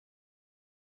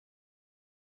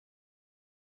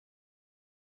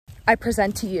I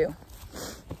present to you.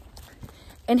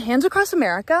 In Hands Across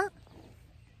America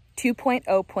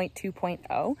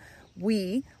 2.0.2.0,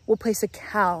 we will place a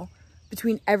cow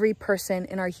between every person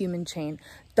in our human chain,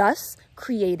 thus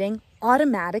creating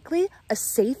automatically a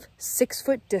safe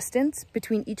 6-foot distance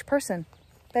between each person,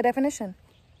 by definition.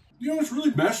 You know, it's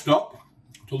really messed up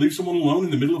to leave someone alone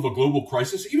in the middle of a global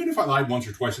crisis. Even if I lied once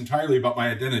or twice entirely about my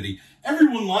identity,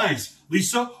 everyone lies,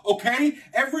 Lisa, okay?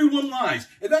 Everyone lies.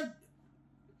 And that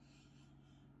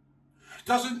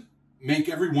doesn't make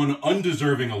everyone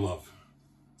undeserving of love.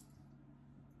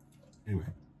 Anyway,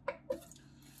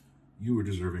 you were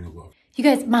deserving of love. You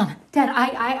guys, Mom, Dad,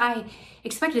 I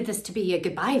expected this to be a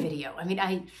goodbye video. I mean,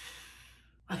 I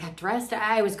got dressed.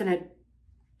 I was gonna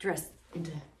dress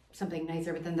into something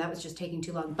nicer, but then that was just taking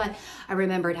too long. But I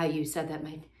remembered how you said that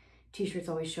my t-shirts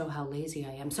always show how lazy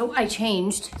I am. So I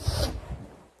changed.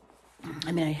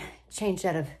 I changed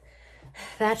out of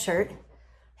that shirt,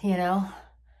 you know,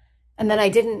 and then I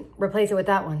didn't replace it with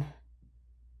that one.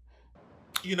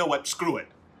 You know what? Screw it.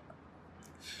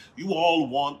 You all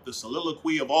want the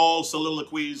soliloquy of all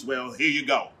soliloquies. Well, here you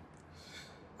go.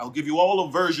 I'll give you all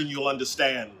a version you'll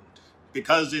understand.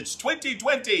 Because it's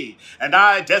 2020 and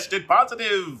I tested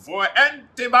positive for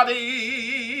antibodies.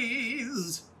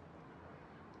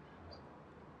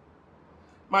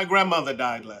 My grandmother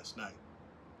died last night.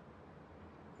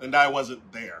 And I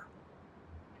wasn't there.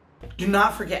 Do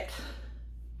not forget,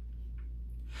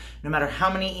 no matter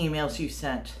how many emails you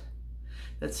sent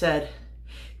that said,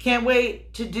 can't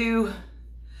wait to do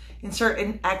insert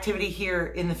an activity here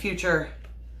in the future,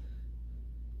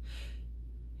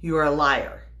 you are a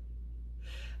liar.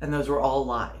 And those were all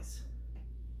lies.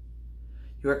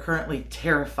 You are currently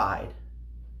terrified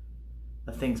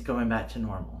of things going back to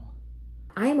normal.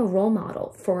 I am a role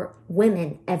model for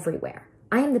women everywhere.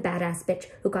 I am the badass bitch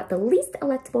who got the least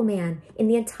electable man in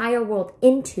the entire world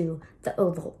into the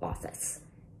Oval Office.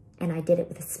 And I did it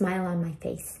with a smile on my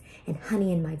face and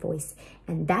honey in my voice.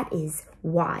 And that is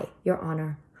why, Your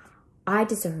Honor, I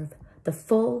deserve the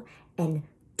full and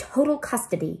total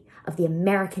custody of the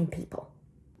American people.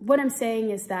 What I'm saying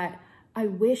is that I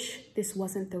wish this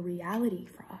wasn't the reality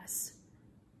for us.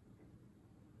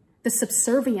 The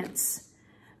subservience,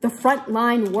 the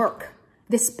frontline work,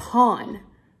 this pawn.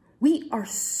 We are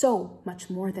so much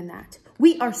more than that.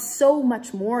 We are so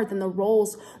much more than the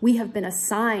roles we have been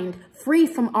assigned free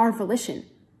from our volition.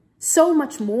 So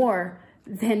much more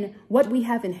than what we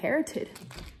have inherited.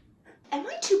 Am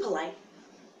I too polite?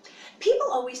 People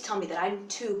always tell me that I'm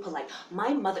too polite.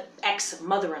 My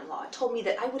ex-mother-in-law told me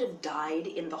that I would have died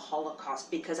in the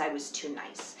Holocaust because I was too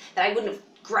nice. That I wouldn't have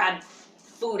grabbed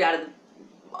food out of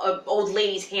an old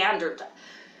lady's hand or...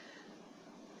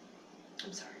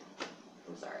 I'm sorry.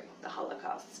 The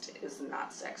Holocaust is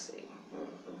not sexy.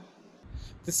 Mm-hmm.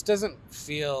 This doesn't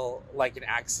feel like an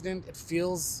accident. It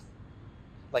feels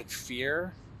like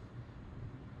fear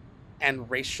and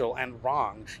racial and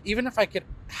wrong. Even if I could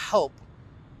help,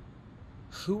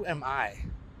 who am I?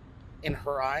 In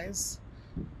her eyes,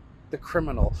 the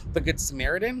criminal, the Good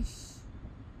Samaritan.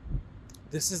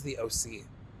 This is the OC.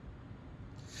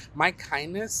 My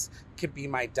kindness could be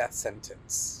my death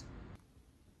sentence.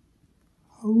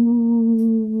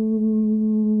 Ooh.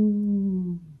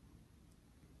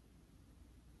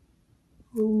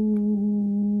 Ooh.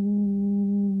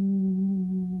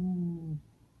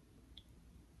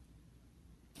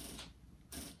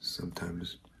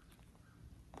 Sometimes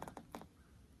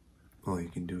all you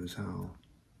can do is howl.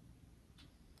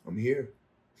 I'm here.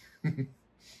 And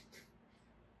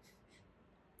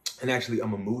actually,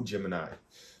 I'm a mood Gemini.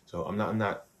 So I'm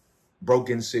not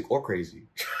broken, sick, or crazy.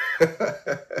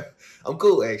 I'm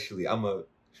cool, actually. I'm a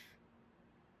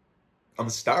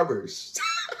starburst.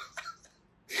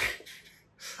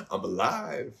 I'm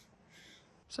alive.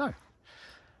 So,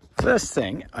 first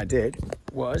thing I did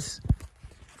was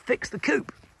fix the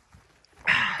coop.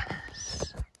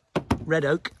 Red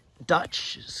oak,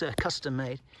 Dutch, it's custom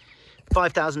made,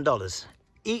 $5,000.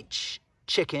 Each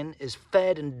chicken is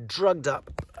fed and drugged up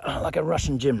like a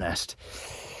Russian gymnast.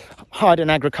 Hired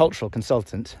an agricultural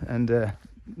consultant, and the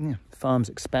farm's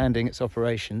expanding its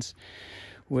operations.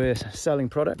 We're selling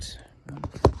products,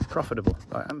 profitable.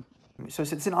 So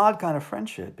it's an odd kind of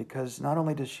friendship, because not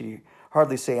only does she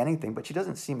hardly say anything, but she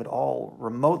doesn't seem at all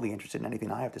remotely interested in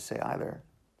anything I have to say either.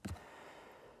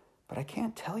 But I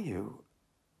can't tell you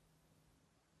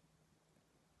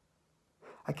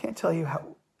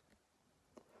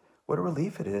what a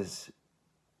relief it is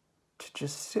to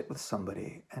just sit with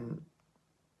somebody and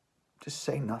just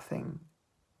say nothing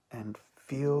and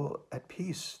feel at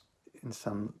peace in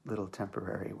some little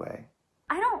temporary way.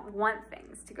 I don't want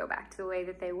things to go back to the way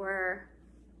that they were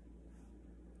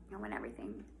You know, when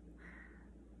everything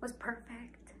was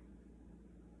perfect.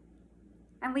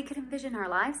 And we could envision our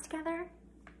lives together.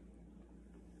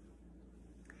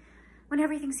 When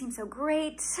everything seemed so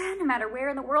great, no matter where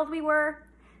in the world we were.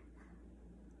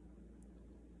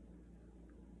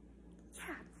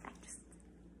 Yeah,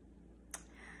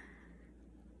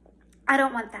 I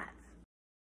don't want that.